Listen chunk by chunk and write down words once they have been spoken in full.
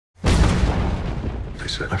They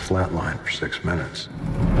said I flatlined for 6 minutes.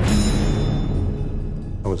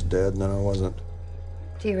 I was dead, and then I wasn't.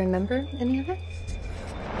 Do you remember any of it?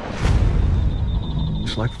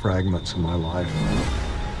 It's like fragments of my life,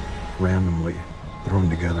 randomly thrown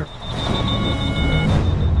together.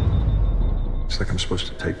 It's like I'm supposed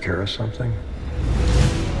to take care of something.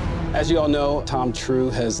 As you all know, Tom True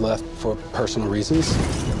has left for personal reasons.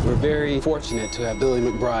 We're very fortunate to have Billy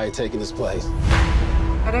McBride taking his place.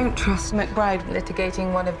 I don't trust McBride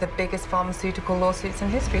litigating one of the biggest pharmaceutical lawsuits in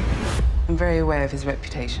history. I'm very aware of his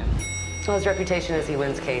reputation. Well, his reputation is he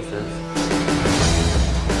wins cases.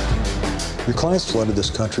 Your clients flooded this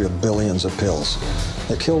country with billions of pills.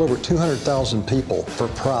 They killed over 200,000 people for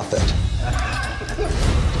profit.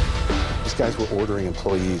 These guys were ordering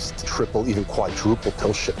employees to triple, even quadruple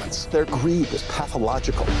pill shipments. Their greed was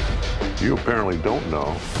pathological. You apparently don't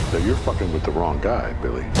know that you're fucking with the wrong guy,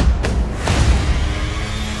 Billy.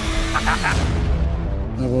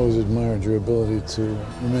 I've always admired your ability to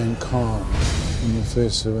remain calm in the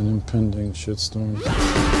face of an impending shitstorm. I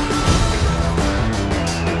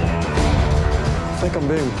think I'm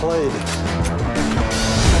being played.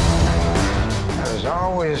 There's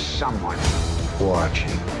always someone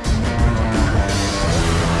watching.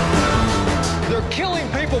 They're killing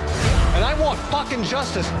people, and I want fucking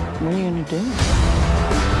justice. What are you gonna do?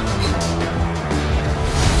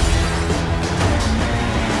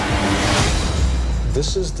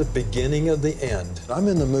 This is the beginning of the end. I'm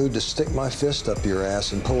in the mood to stick my fist up your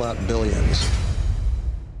ass and pull out billions.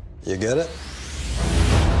 You get it?